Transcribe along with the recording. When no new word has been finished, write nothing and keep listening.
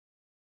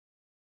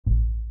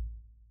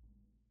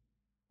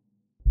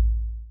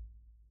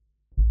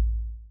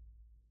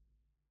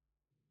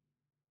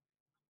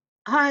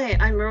Hi,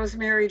 I'm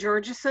Rosemary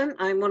Georgeson.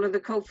 I'm one of the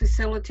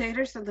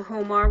co-facilitators of the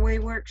Home Our Way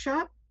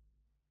workshop.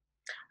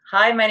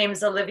 Hi, my name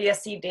is Olivia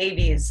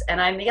Davies,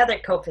 and I'm the other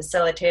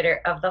co-facilitator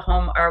of the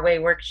Home Our Way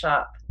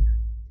workshop.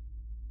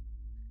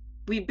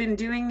 We've been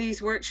doing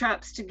these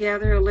workshops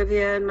together,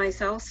 Olivia and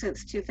myself,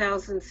 since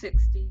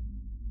 2016.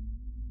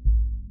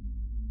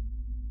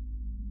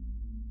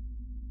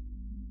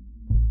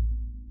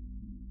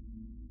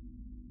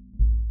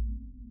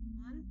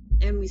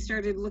 And we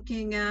started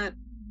looking at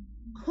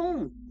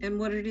home and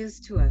what it is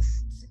to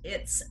us.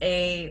 It's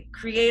a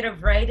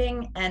creative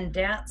writing and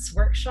dance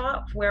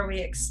workshop where we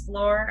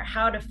explore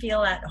how to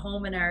feel at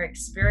home in our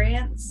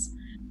experience.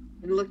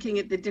 And looking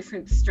at the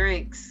different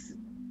strengths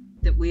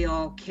that we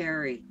all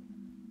carry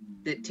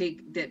that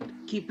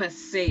keep us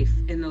safe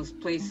in those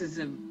places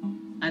of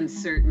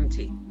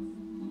uncertainty.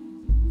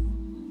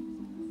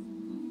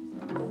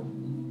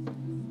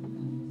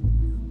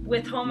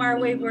 With Home Our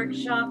Way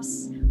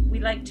workshops, we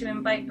like to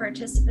invite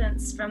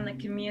participants from the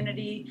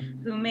community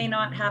who may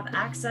not have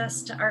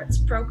access to arts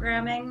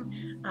programming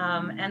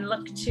and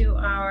look to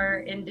our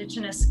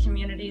Indigenous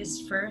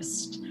communities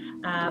first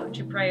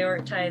to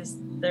prioritize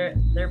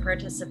their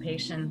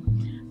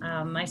participation.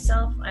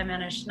 Myself, I'm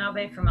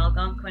Anishinaabe from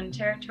Algonquin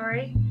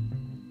Territory.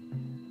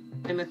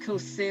 I'm a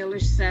Coast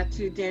Salish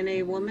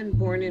Sahtu-Dene woman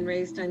born and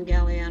raised on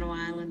Galiano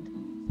Island.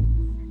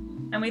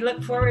 And we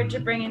look forward to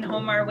bringing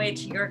Home Our Way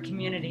to your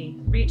community.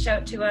 Reach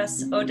out to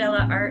us,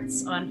 Odella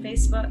Arts, on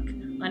Facebook,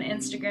 on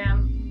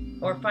Instagram,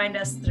 or find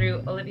us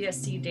through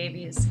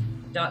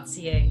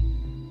oliviacdavies.ca.